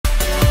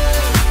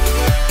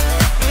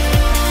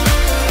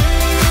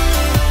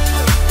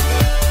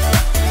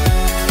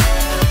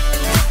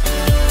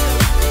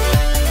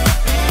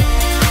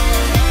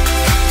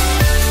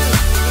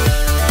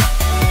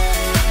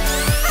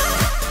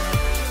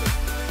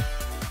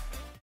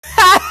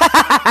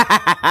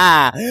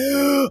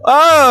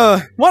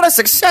Oh, what a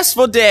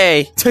successful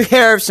day! Took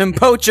care of some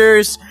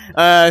poachers,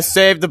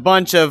 saved a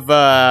bunch of,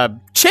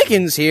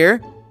 chickens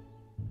here.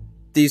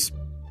 These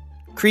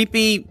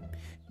creepy,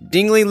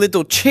 dingly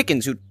little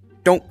chickens who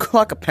don't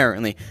cluck,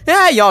 apparently.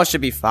 Yeah, y'all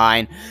should be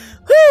fine.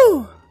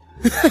 Whew!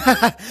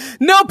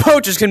 No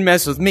poachers can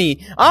mess with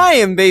me. I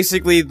am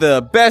basically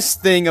the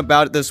best thing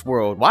about this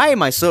world. Why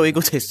am I so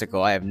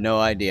egotistical? I have no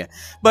idea.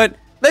 But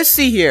let's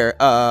see here.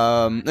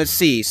 Let's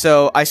see.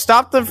 So I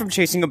stopped them from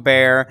chasing a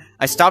bear.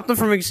 I stopped them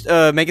from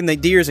making the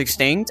deers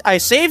extinct. I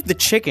saved the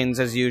chickens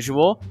as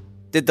usual.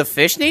 Did the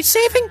fish need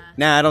saving?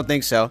 Nah, I don't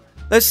think so.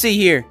 Let's see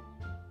here.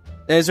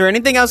 Is there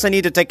anything else I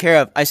need to take care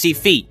of? I see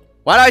feet.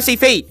 Why do I see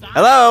feet?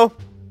 Hello?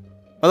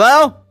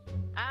 Hello?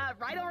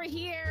 Right over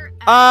here.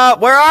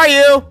 Where are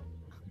you?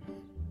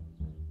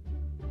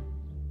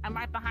 I'm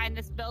right behind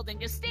this building.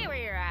 Just stay where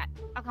you're at.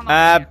 I'll come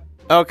over here.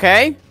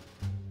 Okay.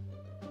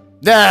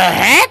 The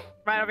heck?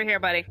 Right over here,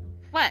 buddy.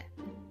 What?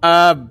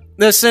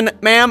 Listen,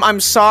 ma'am, I'm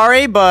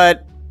sorry,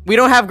 but we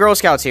don't have Girl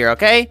Scouts here,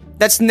 okay?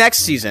 That's next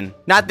season,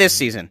 not this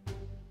season.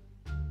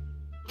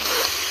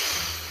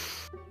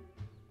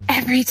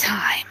 Every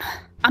time.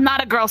 I'm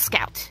not a Girl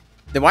Scout.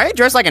 Then why are you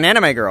dressed like an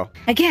anime girl?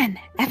 Again,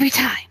 every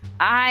time.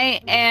 I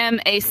am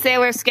a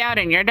Sailor Scout,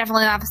 and you're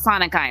definitely not the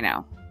Sonic I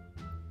know.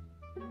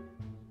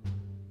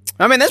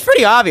 I mean, that's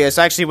pretty obvious.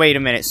 Actually, wait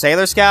a minute.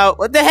 Sailor Scout?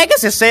 What the heck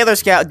is a Sailor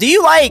Scout? Do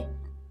you like...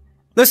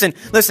 Listen,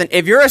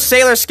 if you're a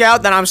Sailor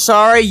Scout, then I'm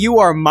sorry, you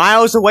are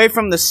miles away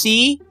from the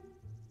sea.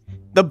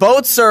 The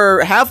boats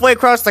are halfway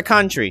across the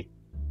country.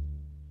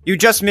 You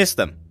just missed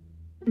them.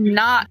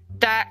 Not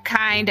that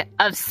kind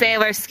of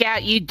Sailor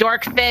Scout, you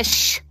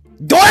dorkfish.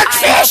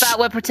 Dorkfish! I help out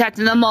with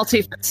protecting the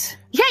multiverse.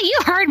 Yeah, you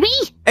heard me!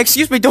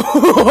 Excuse me, okay,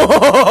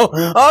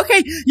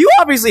 you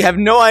obviously have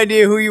no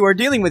idea who you are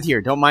dealing with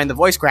here. Don't mind the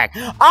voice crack.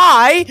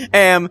 I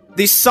am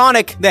the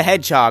Sonic the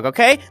Hedgehog,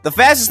 okay? The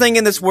fastest thing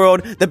in this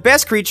world, the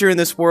best creature in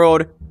this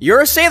world.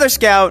 You're a Sailor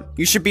Scout,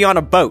 you should be on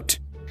a boat.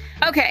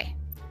 Okay.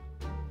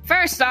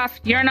 First off,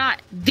 you're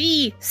not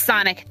the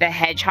Sonic the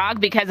Hedgehog,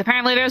 because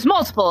apparently there's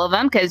multiple of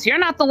them, because you're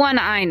not the one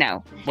I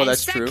know. Well,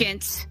 that's true.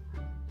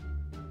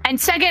 And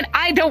second,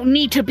 I don't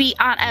need to be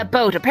on a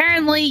boat.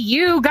 Apparently,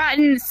 you've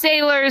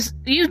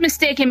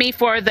mistaken me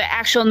for the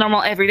actual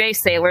normal everyday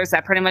sailors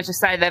that pretty much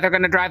decide that they're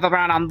going to drive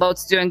around on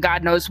boats doing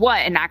God knows what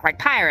and act like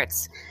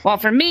pirates. Well,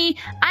 for me,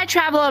 I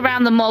travel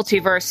around the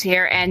multiverse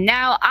here, and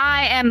now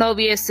I am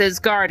Mobius's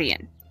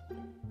guardian.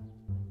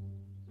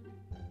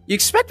 You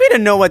expect me to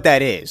know what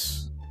that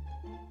is?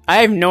 I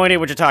have no idea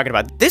what you're talking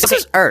about. This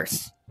is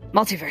Earth.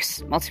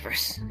 Multiverse.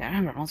 I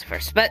remember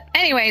multiverse. But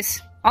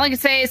anyways... all I can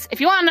say is,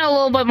 if you want to know a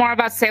little bit more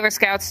about Sailor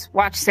Scouts,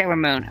 watch Sailor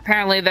Moon.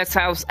 Apparently, that's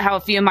how a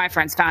few of my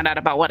friends found out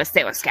about what a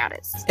Sailor Scout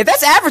is. If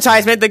that's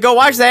advertisement, then go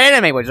watch that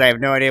anime, which I have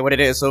no idea what it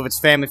is. So if it's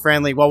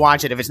family-friendly, well,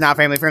 watch it. If it's not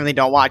family-friendly,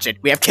 don't watch it.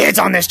 We have kids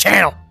on this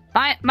channel.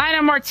 Mine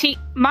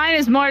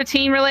is more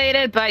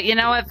teen-related, but you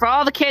know what? For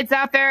all the kids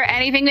out there,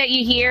 anything that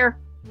you hear,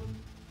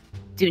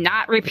 do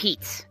not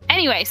repeat.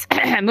 Anyways,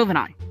 moving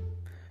on.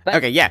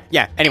 Okay, yeah.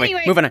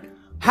 Anyway, moving on.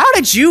 How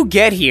did you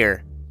get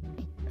here?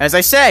 As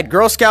I said,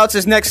 Girl Scouts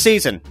is next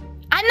season.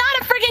 I'm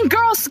not a freaking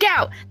Girl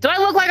Scout! Do I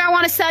look like I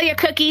want to sell you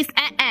cookies?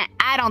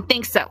 I don't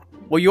think so.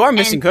 Well, you are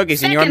missing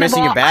cookies and you are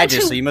missing your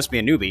badges, so you must be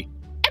a newbie.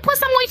 And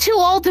plus, I'm way too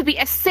old to be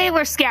a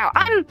Sailor Scout.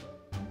 I'm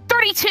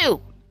 32.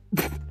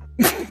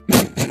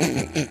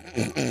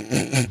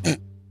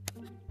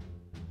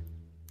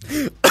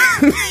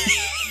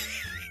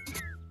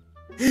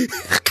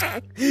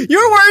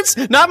 Your words,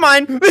 not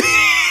mine.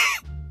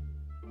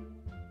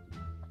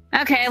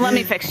 Okay, let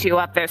me fix you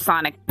up there,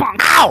 Sonic. Bonk.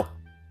 Ow!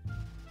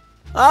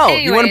 Oh,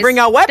 anyways, you want to bring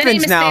out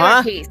weapons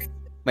now, huh?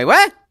 Wait,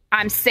 what?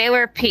 I'm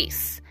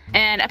SailorPeace.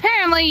 And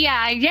apparently, yeah,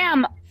 I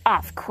am,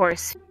 of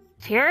course,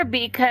 here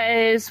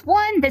because,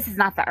 one, this is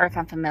not the Earth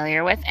I'm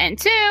familiar with, and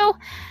two,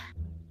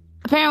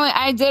 apparently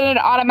I didn't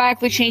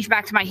automatically change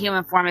back to my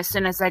human form as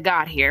soon as I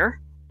got here.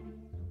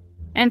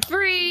 And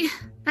three,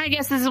 I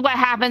guess this is what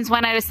happens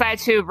when I decide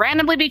to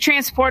randomly be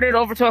transported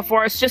over to a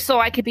forest just so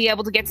I could be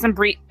able to get some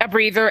a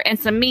breather and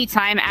some me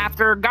time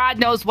after God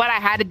knows what I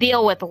had to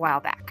deal with a while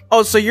back.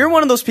 Oh, so you're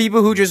one of those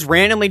people who just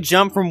randomly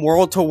jump from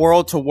world to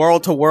world to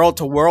world to world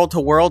to world to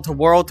world to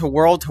world to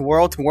world to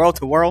world to world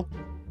to world?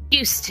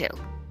 Used to.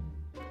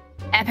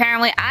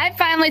 Apparently, I've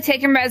finally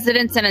taken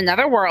residence in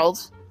another world.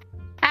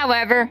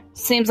 However,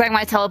 seems like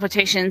my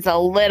teleportation's a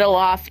little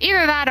off.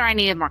 Either that or I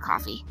needed more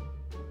coffee.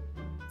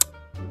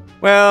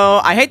 Well,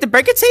 I hate to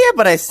break it to you,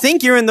 but I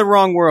think you're in the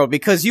wrong world,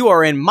 because you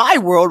are in my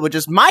world, which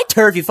is my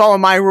turf. You follow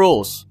my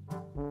rules.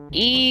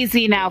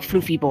 Easy now,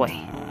 foofy boy.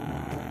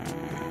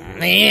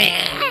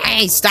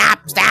 Hey,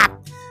 stop.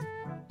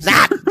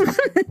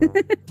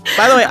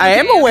 By the way, I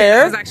am aware...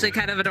 That was actually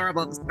kind of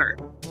adorable at the start.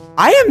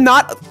 I am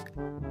not...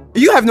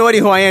 You have no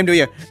idea who I am, do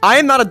you? I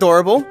am not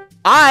adorable.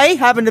 I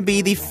happen to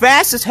be the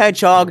fastest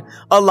hedgehog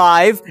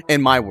alive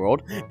in my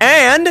world,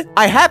 and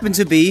I happen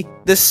to be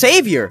the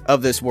savior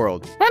of this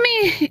world. Let me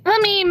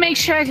me make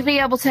sure I can be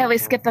able to at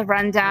least get the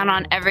rundown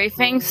on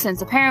everything,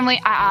 since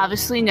apparently I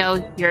obviously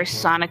know you're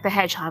Sonic the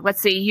Hedgehog.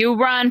 Let's see, you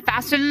run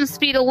faster than the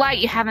speed of light,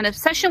 you have an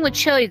obsession with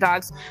chili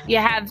dogs, you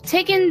have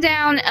taken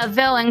down a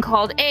villain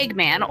called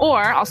Eggman,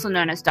 or also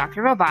known as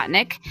Dr.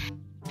 Robotnik.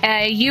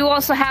 You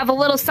also have a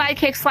little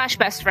sidekick slash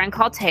best friend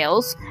called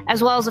Tails,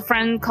 as well as a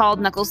friend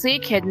called Knuckles the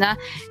Echidna.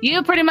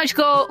 You pretty much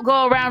go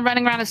around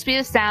running around the speed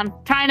of sound,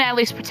 trying to at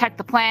least protect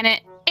the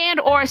planet,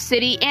 and or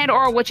city, and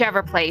or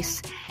whichever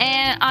place.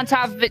 And on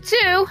top of it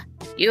too,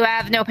 you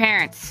have no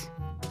parents.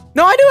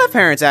 No, I do have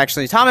parents,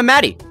 actually. Tom and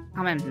Maddie.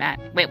 Tom and Matt.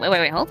 Wait,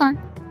 hold on.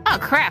 Oh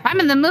crap, I'm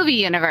in the movie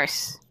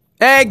universe.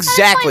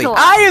 Exactly.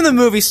 I am the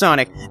movie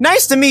Sonic.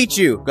 Nice to meet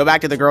you. Go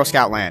back to the Girl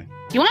Scout land.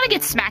 You want to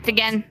get smacked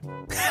again?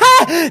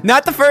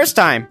 Not the first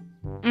time.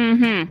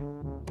 Mm-hmm.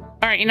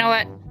 Alright, you know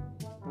what?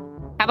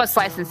 How about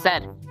Slice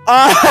instead?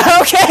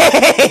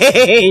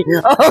 Okay!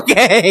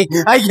 Okay,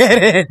 I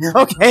get it.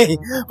 Okay,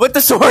 put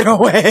the sword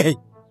away.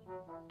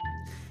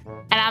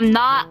 And I'm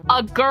not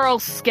a Girl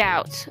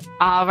Scout,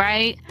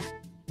 alright?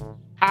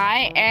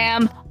 I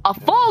am a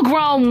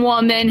full-grown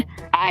woman.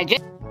 I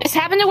just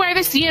happen to wear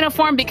this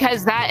uniform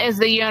because that is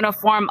the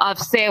uniform of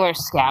Sailor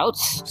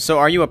Scouts. So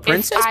are you a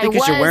princess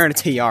because you're wearing a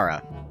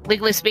tiara?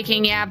 Legally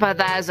speaking, yeah, but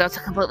that's a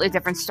completely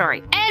different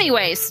story.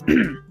 Anyways,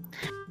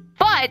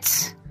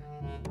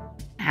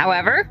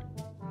 however,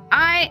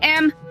 I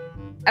am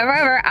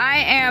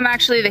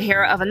actually the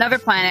hero of another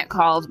planet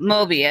called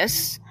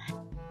Mobius,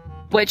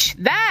 which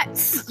that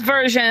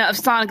version of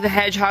Sonic the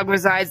Hedgehog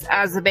resides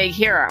as the big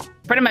hero.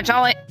 Pretty much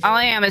all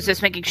I am is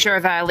just making sure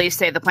that at least,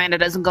 say, the planet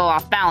doesn't go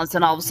off balance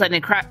and all of a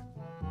sudden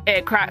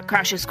it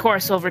crashes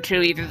course over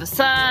to either the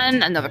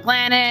sun, another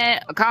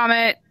planet, a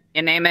comet,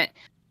 you name it.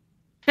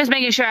 Just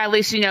making sure at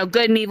least, you know,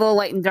 good and evil,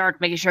 light and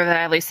dark, making sure that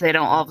at least they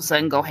don't all of a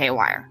sudden go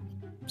haywire.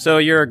 So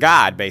you're a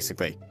god,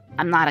 basically.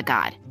 I'm not a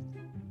god.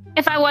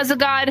 If I was a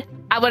god,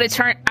 I would have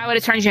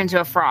turned you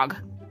into a frog.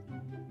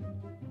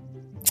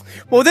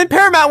 Well, then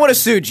Paramount would have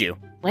sued you.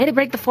 Way to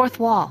break the fourth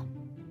wall.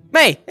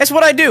 Hey, that's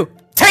what I do.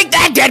 Take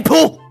that,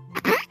 Deadpool!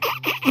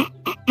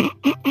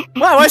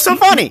 Wow, why so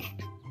funny?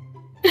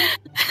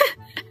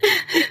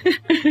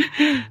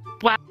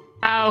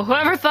 Wow,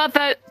 whoever thought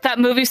that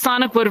movie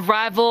Sonic would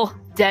rival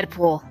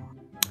Deadpool?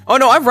 Oh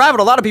no, I've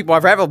rivaled a lot of people.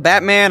 I've rivaled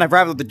Batman, I've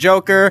rivaled the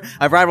Joker,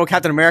 I've rivaled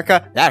Captain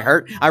America. That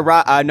hurt. No,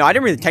 I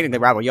didn't really technically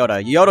rival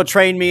Yoda. Yoda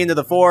trained me into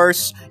the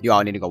Force. You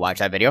all need to go watch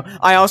that video.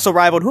 I also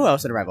rivaled, who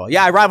else did I rival?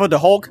 Yeah, I rivaled the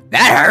Hulk.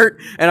 That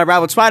hurt. And I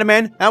rivaled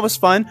Spider-Man. That was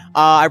fun.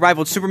 I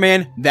rivaled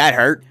Superman. That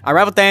hurt. I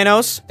rivaled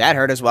Thanos. That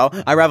hurt as well.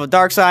 I rivaled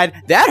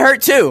Darkseid. That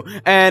hurt too.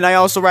 And I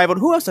also rivaled,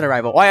 who else did I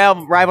rival? Oh, I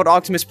rivaled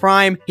Optimus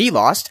Prime. He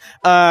lost.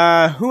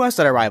 Who else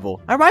did I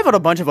rival? I rivaled a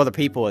bunch of other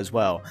people as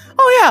well.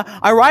 Oh yeah,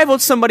 I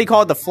rivaled somebody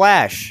called The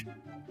Flash.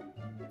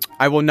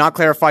 I will not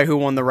clarify who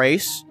won the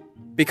race,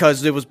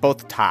 because it was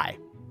both a tie.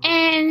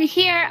 And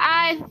here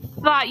I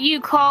thought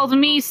you called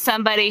me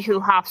somebody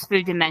who hops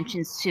through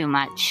dimensions too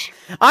much.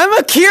 I'm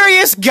a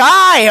curious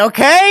guy,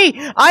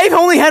 okay? I've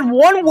only had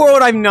one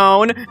world I've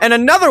known, and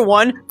another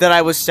one that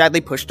I was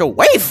sadly pushed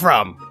away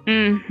from.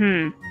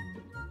 Mm-hmm.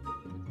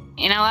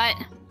 You know what?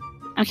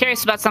 I'm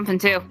curious about something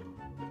too.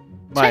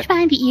 What? Scratch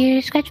behind the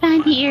ears, scratch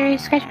behind the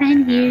ears, scratch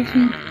behind the ears.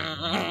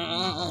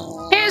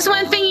 Here's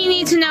one thing you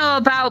need to know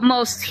about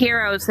most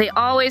heroes. They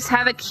always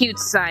have a cute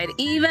side.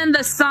 Even the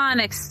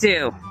Sonics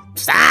do.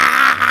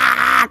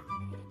 Stop!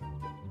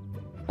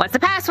 What's the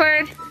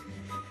password?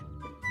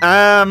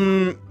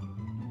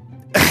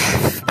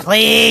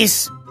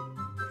 Please.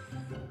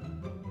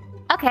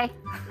 Okay.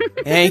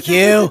 Thank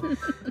you.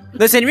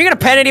 Listen, if you're gonna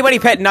pet anybody,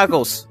 pet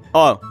Knuckles.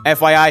 Oh,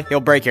 FYI,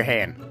 he'll break your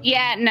hand.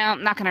 Yeah, no,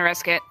 not gonna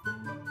risk it.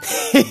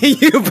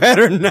 You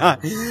better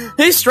not.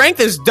 His strength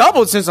has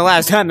doubled since the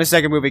last time the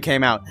second movie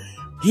came out.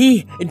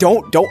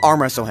 Don't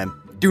arm wrestle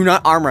him. Do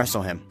not arm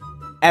wrestle him.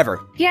 Ever.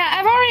 Yeah,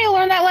 I've already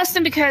learned that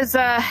lesson because,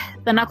 the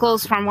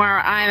Knuckles from where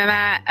I'm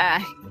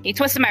at, he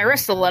twisted my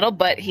wrist a little,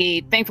 but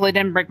he thankfully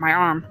didn't break my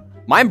arm.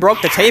 Mine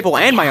broke the table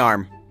and my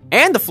arm.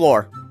 And the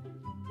floor.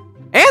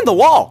 And the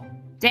wall.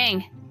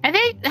 Dang. Has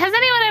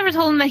anyone ever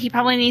told him that he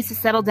probably needs to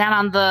settle down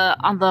on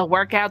the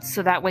workouts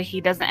so that way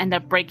he doesn't end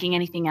up breaking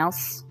anything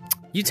else?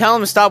 You tell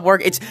him to stop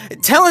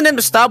telling him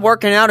to stop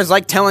working out is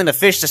like telling the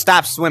fish to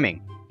stop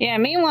swimming. Yeah,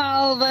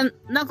 meanwhile, the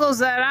Knuckles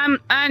that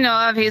I know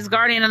of, he's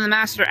guardian of the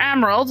Master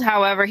Emerald.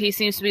 However, he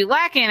seems to be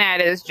lacking at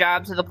his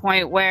job to the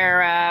point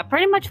where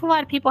pretty much a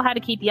lot of people had to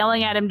keep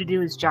yelling at him to do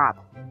his job.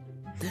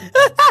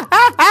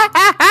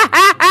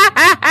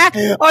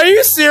 Are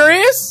you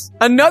serious?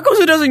 A Knuckles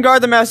who doesn't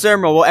guard the Master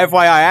Emerald, well,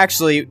 FYI,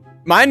 actually,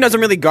 mine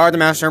doesn't really guard the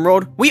Master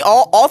Emerald. We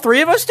all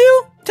three of us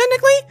do,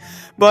 technically,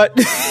 but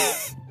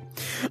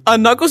a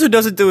Knuckles who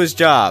doesn't do his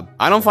job.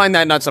 I don't find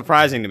that not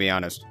surprising, to be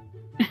honest.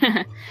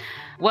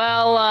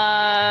 Well,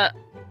 I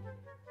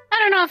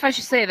don't know if I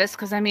should say this,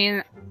 because, I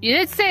mean, you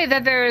did say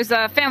that there's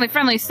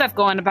family-friendly stuff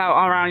going about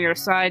all around your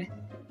side.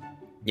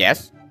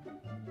 Yes?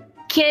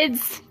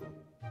 Kids,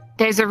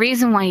 there's a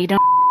reason why you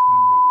don't.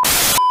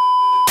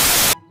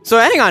 So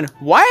hang on,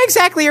 why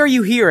exactly are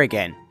you here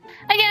again?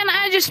 Again,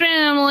 I just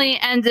randomly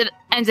ended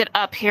ended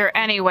up here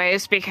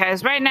anyways,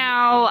 because right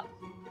now...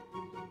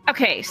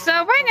 Okay, so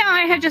right now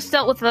I had just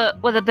dealt with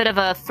a bit of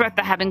a threat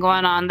that had been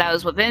going on that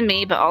was within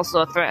me, but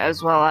also a threat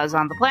as well as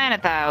on the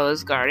planet that I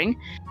was guarding.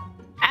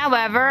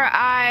 However,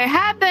 I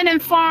have been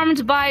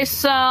informed by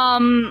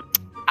some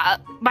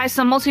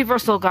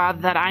multiversal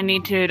god that I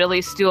need to at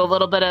least do a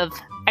little bit of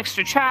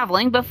extra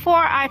traveling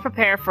before I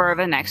prepare for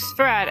the next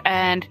threat,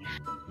 and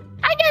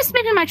I guess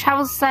maybe my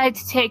travels decide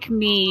to take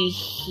me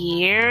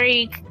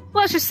here.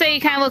 Let's just say he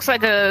kind of looks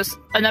like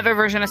another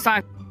version of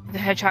Sonic the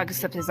Hedgehog,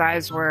 except his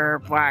eyes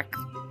were black,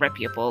 red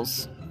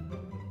pupils.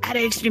 Had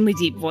an extremely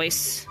deep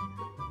voice.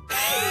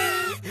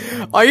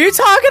 Are you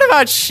talking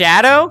about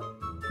Shadow?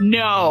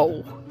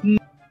 No.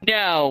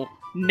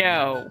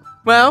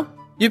 Well,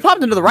 you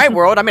popped into the right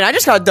world. I mean, I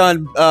just got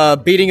done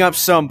beating up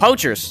some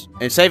poachers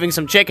and saving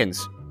some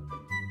chickens.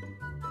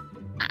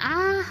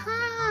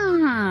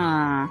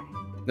 Uh-huh.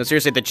 No,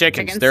 seriously, the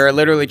chickens. They're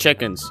literally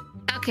chickens.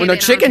 Okay, well, no,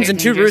 chickens and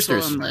 2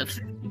 roosters.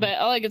 But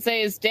all I could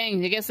say is,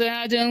 dang, I guess they're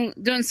not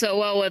doing so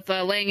well with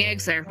laying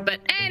eggs there. But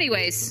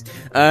anyways.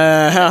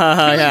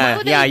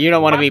 Yeah, you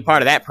don't want to be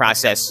part of that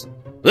process.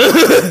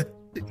 But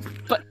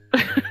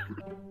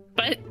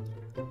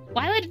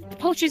why would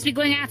poachers be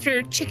going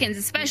after chickens,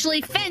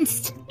 especially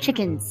fenced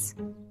chickens?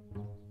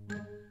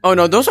 Oh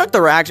no, those aren't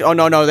the actual. Oh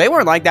no, they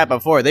weren't like that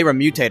before. They were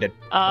mutated.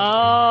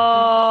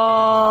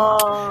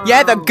 Oh.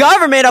 Yeah, the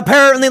government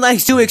apparently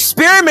likes to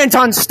experiment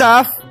on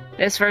stuff.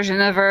 This version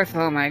of Earth,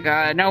 oh my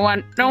god. No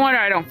wonder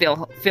I don't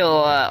feel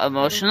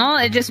emotional.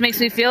 It just makes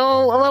me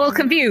feel a little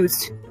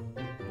confused.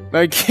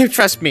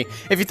 Trust me,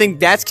 if you think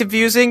that's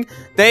confusing,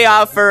 they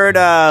offered,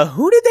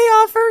 who did they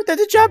offer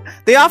the job?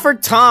 They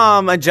offered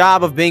Tom a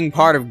job of being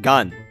part of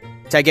Gun.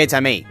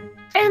 Tagetami.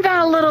 Ain't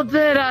that a little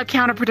bit,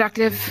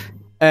 counterproductive?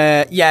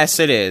 Yes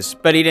it is,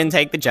 but he didn't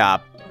take the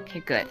job. Okay,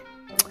 good.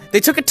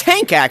 They took a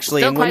tank,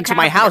 actually, and went into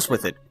my house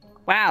with it.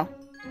 Wow.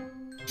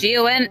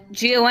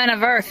 G-O-N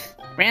of Earth.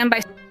 Ran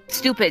by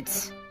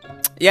stupids.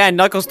 Yeah,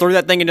 Knuckles threw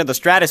that thing into the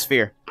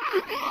stratosphere.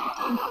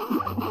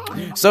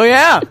 So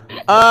yeah,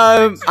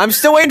 I'm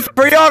still waiting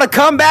for y'all to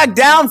come back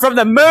down from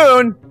the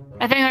moon.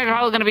 I think they're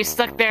probably gonna be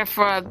stuck there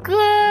for a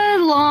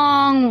good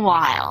long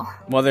while.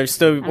 Well, they're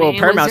still,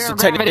 Paramount's still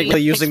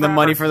technically using the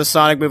money for the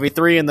Sonic Movie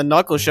 3 and the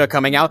Knuckles show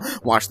coming out.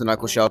 Watch the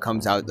Knuckles show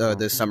comes out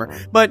this summer.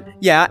 But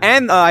yeah,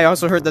 and I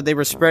also heard that they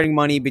were spreading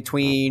money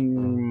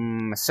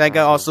between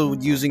Sega also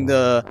using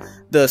the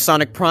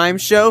Sonic Prime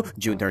show,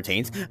 June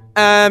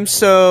 13th.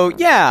 So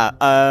yeah,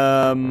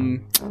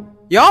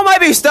 y'all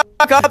might be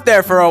stuck up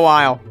there for a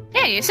while.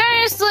 Yeah, you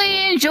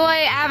seriously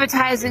enjoy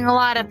advertising a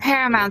lot of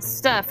Paramount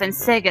stuff and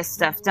Sega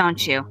stuff,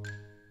 don't you?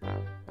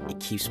 It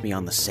keeps me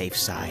on the safe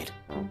side.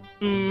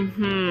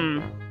 Mm-hmm.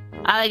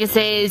 All I can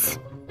say is,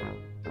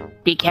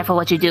 be careful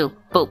what you do.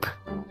 Boop.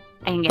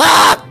 I can get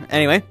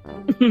Anyway.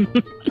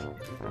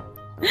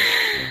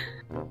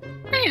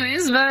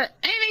 Anyways, but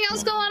anything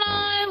else going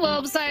on?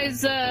 Well,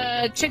 besides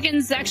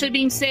chickens actually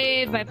being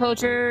saved by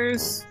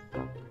poachers.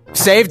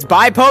 Saved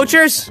by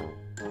poachers?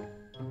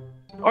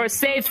 Or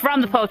saved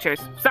from the poachers.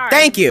 Sorry.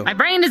 Thank you. My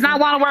brain does not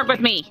want to work with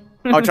me.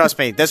 Oh, trust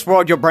me. This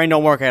world, your brain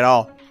don't work at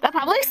all. That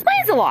probably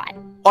explains a lot.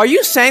 Are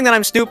you saying that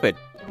I'm stupid?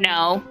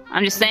 No,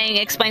 I'm just saying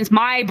it explains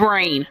my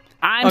brain.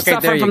 I'm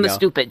suffering from the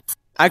stupids.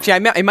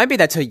 Actually, it might be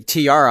that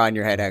tiara on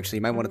your head, actually.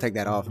 You might want to take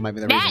that off. It might be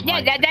the reason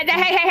why.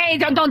 Hey,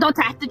 don't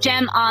tap the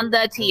gem on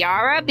the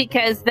tiara,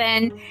 because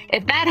then,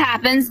 if that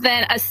happens,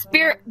 then a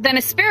spirit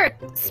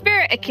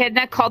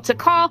echidna called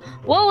Tikal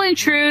will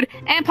intrude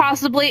and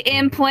possibly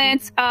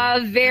implant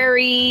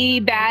very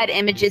bad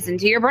images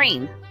into your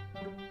brain.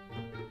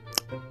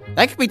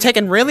 That could be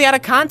taken really out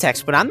of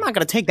context, but I'm not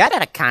going to take that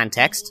out of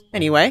context.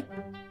 Anyway.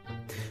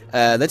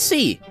 Let's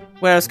see.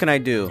 What else can I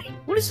do?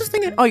 What is this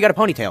thing? Oh, you got a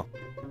ponytail.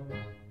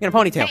 You got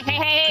a ponytail.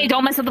 Hey,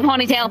 don't mess with the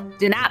ponytail.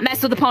 Do not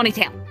mess with the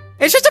ponytail.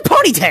 It's just a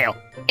ponytail.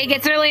 It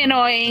gets really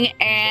annoying,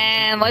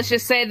 and let's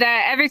just say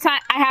that every time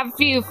I have a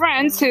few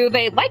friends who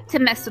they like to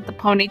mess with the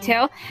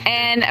ponytail,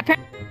 and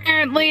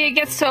apparently it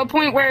gets to a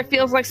point where it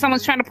feels like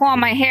someone's trying to pull on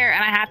my hair,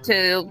 and I have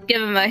to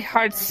give them a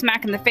hard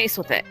smack in the face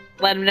with it.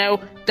 Let them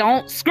know,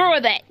 don't screw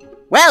with it.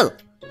 Well,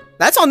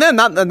 that's on them,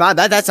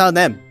 that's on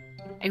them.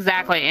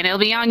 Exactly, and it'll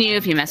be on you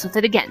if you mess with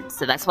it again,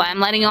 so that's why I'm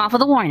letting you off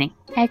with a warning.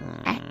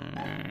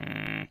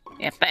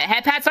 If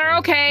head pats are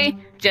okay,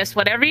 just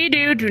whatever you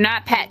do, do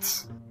not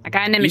pet. I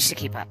got an image to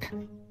keep up.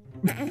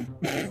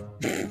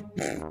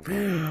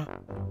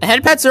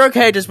 Head pats are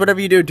okay, just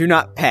whatever you do, do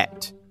not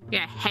pet.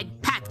 Yeah, head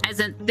pat, as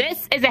in,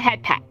 this is a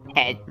head pat.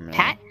 Head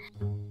pat.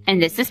 And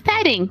this is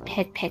petting.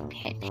 Pet.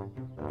 Notice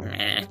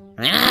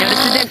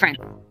the difference.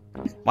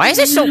 Why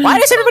does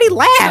everybody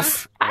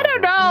laugh? I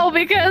don't know,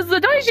 because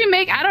the noise you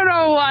make, I don't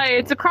know why.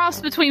 It's a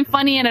cross between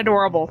funny and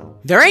adorable.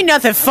 There ain't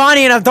nothing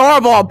funny and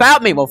adorable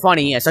about me. Well,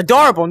 funny, yes.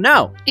 Adorable,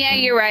 no. Yeah,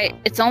 you're right.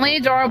 It's only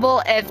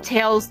adorable if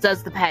Tails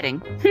does the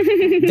petting.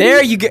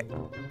 There you go.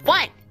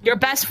 What? Your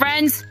best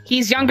friends?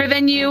 He's younger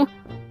than you.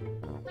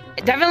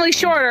 Definitely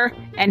shorter.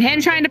 And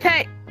him trying to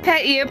pet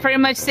you, pretty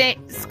much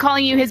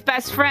calling you his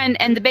best friend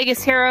and the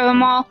biggest hero of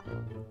them all.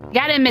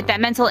 Gotta admit that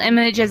mental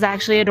image is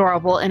actually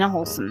adorable in a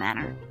wholesome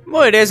manner.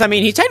 Well, it is. I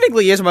mean, he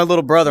technically is my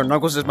little brother.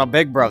 Knuckles is my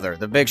big brother.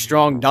 The big,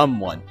 strong, dumb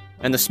one.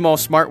 And the small,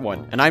 smart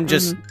one. And I'm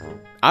just...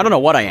 I don't know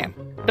what I am.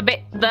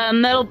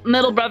 The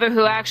middle brother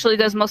who actually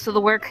does most of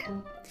the work.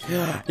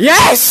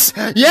 Yes!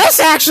 Yes,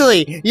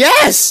 actually!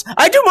 Yes!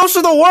 I do most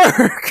of the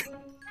work!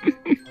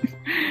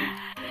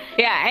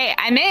 Yeah, hey,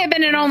 I may have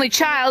been an only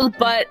child,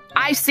 but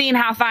I've seen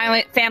how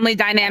family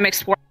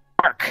dynamics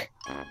work.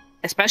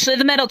 Especially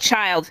the middle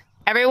child.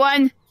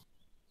 Everyone,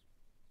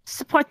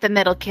 support the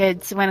middle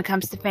kids when it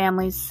comes to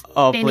families.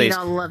 Oh, they please. need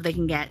all the love they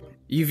can get.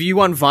 You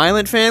want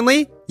Violent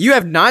Family? You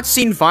have not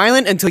seen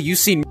Violent until you've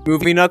seen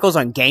Movie Knuckles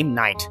on game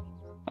night.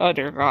 Oh,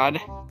 dear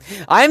God.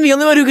 I'm the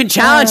only one who can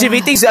challenge him.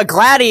 He thinks a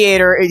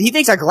gladiator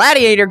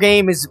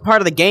game is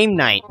part of the game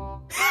night.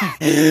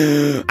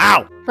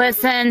 Ow!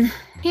 Listen,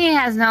 he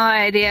has no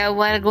idea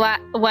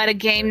what a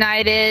game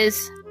night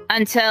is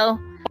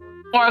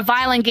or a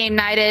violent game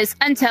night is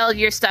until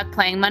you're stuck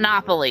playing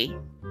Monopoly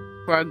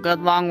for a good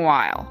long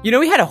while. You know,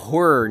 we had a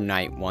horror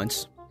night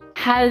once.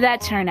 How did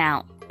that turn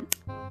out?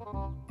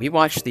 We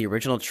watched the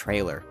original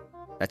trailer.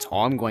 That's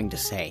all I'm going to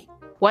say.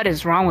 What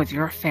is wrong with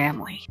your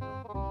family?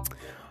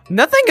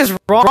 Nothing is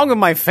wrong with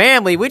my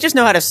family. We just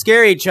know how to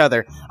scare each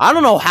other. I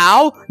don't know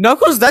how.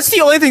 Knuckles, that's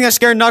the only thing that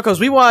scared Knuckles.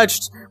 We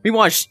watched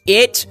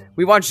It.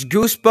 We watched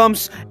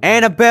Goosebumps,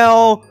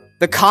 Annabelle,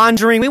 The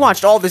Conjuring. We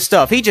watched all this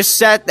stuff. He just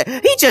sat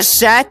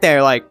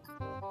there like...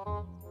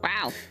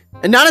 Wow.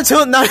 And not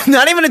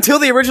even until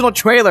the original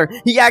trailer,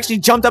 he actually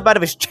jumped up out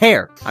of his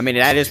chair. I mean,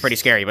 that is pretty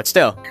scary, but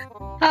still.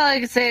 All I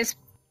can say is,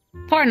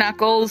 poor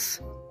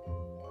Knuckles.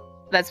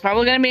 That's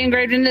probably going to be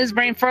engraved in his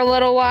brain for a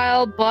little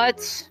while,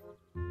 but...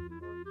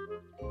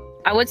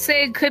 I would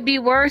say it could be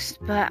worse,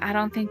 but I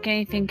don't think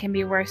anything can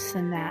be worse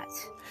than that.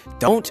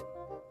 Don't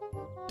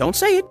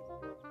say it.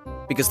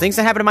 Because things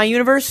that happen in my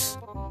universe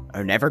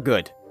are never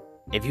good.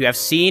 If you have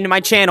seen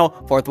my channel,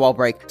 Fourth Wall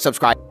Break,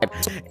 subscribe.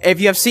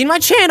 If you have seen my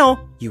channel,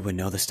 you would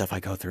know the stuff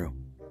I go through.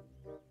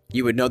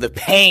 You would know the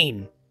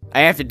pain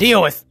I have to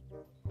deal with.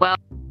 Well,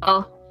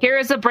 here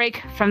is a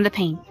break from the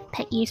pain.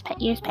 Pet ears, pet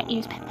ears, pet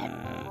ears, pet.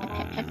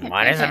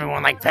 Why does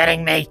everyone like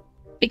petting me?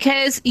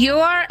 Because you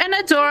are an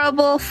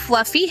adorable,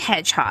 fluffy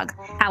hedgehog.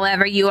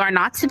 However, you are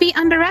not to be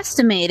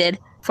underestimated,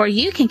 for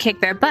you can kick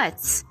their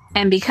butts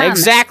and become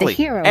the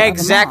hero of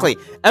them all.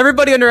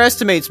 Everybody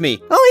underestimates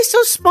me. Oh, he's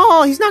so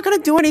small. He's not gonna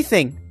do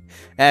anything.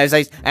 As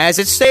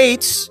it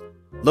states,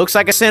 looks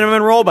like a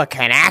cinnamon roll, but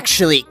can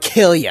actually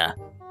kill ya.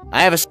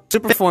 I have a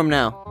super form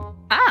now.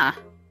 Ah.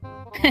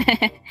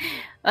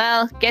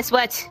 Well, guess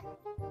what?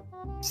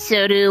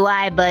 So do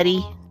I,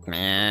 buddy.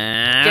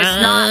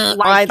 Just not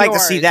like I'd like to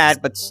yours. see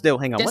that, but still,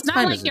 hang on. Just What not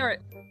time like is your...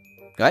 it?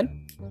 Go ahead.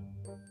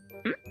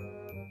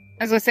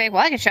 I was gonna say,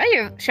 well, I can show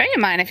you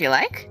mine if you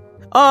like.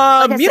 You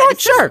know what?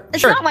 Sure.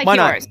 It's not like Why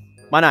yours.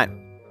 Not? Why not?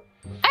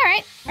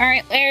 All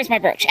right. There's my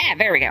brooch. Ah,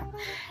 there we go.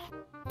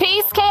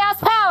 Peace, chaos,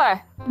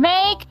 power.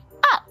 Make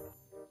up.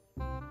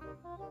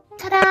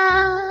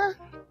 Ta-da!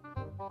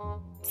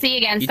 See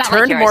again. It's You not like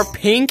turned yours. more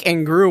pink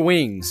and grew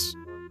wings.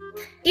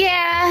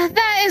 Yeah,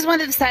 that is one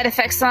of the side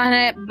effects on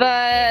it,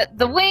 but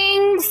the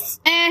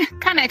wings,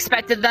 kind of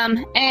expected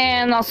them,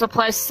 and also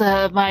plus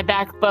my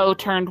back bow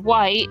turned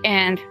white,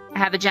 and I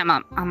have a gem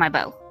on my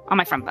bow, on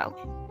my front bow.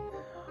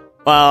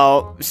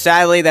 Well,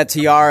 sadly, that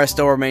tiara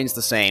still remains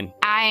the same.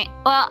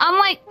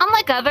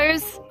 Unlike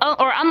others,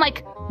 or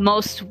unlike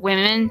most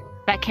women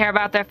that care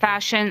about their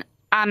fashion,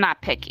 I'm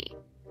not picky.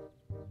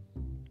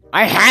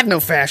 I have no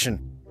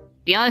fashion.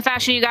 The only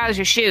fashion you got is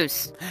your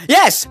shoes.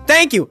 Yes,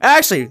 thank you.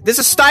 Actually, this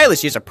is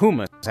stylish. These are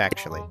Pumas,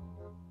 actually.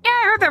 Yeah,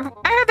 I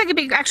heard they could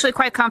be actually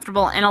quite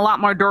comfortable and a lot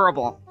more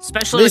durable,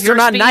 especially. At least they're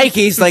not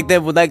Nikes like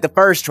the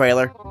first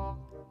trailer.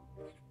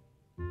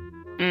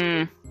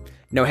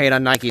 No hate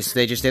on Nikes.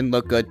 They just didn't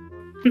look good.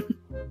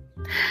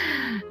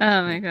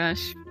 Oh my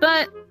gosh.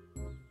 But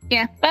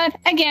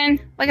again,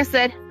 like I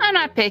said, I'm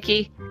not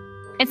picky.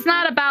 It's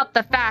not about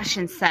the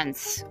fashion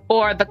sense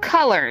or the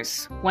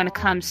colors when it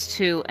comes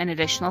to an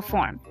additional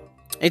form.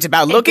 It's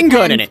about looking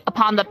good in it.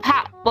 Upon the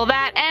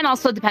that and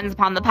also depends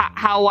upon the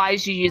how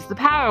wise you use the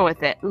power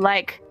with it.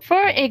 Like,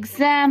 for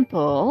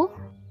example...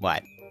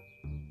 What?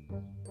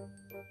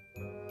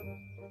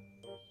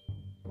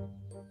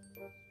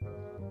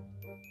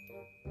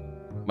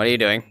 What are you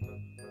doing?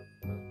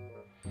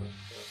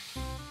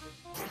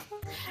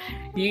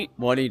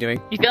 What are you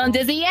doing? You feeling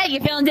dizzy yet? You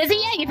feeling dizzy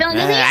yet? You feeling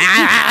dizzy yet?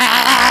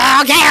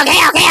 Okay.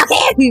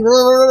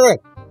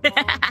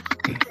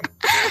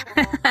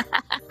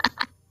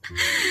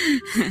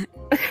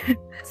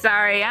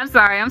 I'm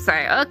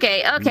sorry.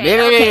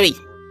 Okay.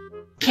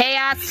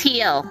 Chaos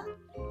heal.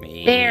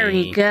 There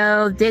we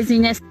go.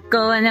 Dizziness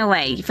going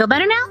away. You feel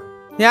better now?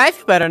 Yeah, I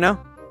feel better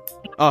now.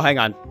 Oh, hang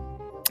on.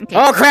 Okay.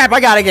 Oh, crap, I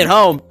gotta get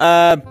home.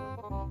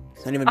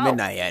 It's not even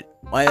midnight yet.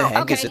 Why the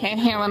heck is it? Okay,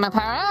 here on the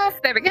power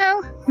off. There we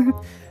go.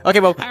 Okay,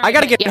 well, I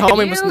gotta get home.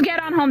 You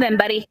get on home then,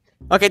 buddy.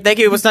 Okay, thank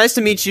you. It was nice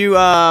to meet you,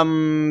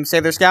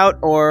 Sailor Scout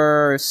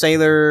or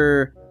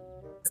Sailor...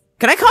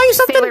 Can I call you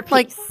something? SailorPeace.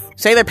 Like,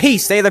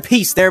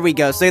 SailorPeace. There we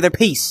go.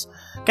 SailorPeace.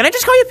 Can I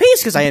just call you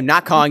Peace? Because I am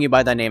not calling you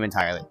by that name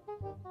entirely.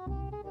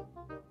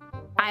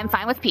 I'm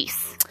fine with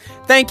Peace.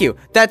 Thank you.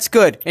 That's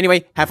good.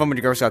 Anyway, have fun with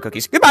your Girl Scout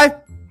cookies. Goodbye.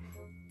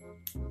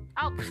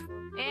 Oh,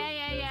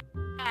 yeah.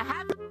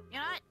 Have, you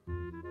know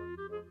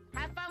what?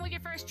 Have fun with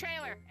your first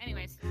trailer.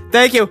 Anyways.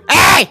 Thank you.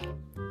 Hey!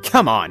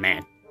 Come on,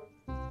 man.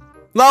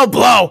 Low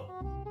blow.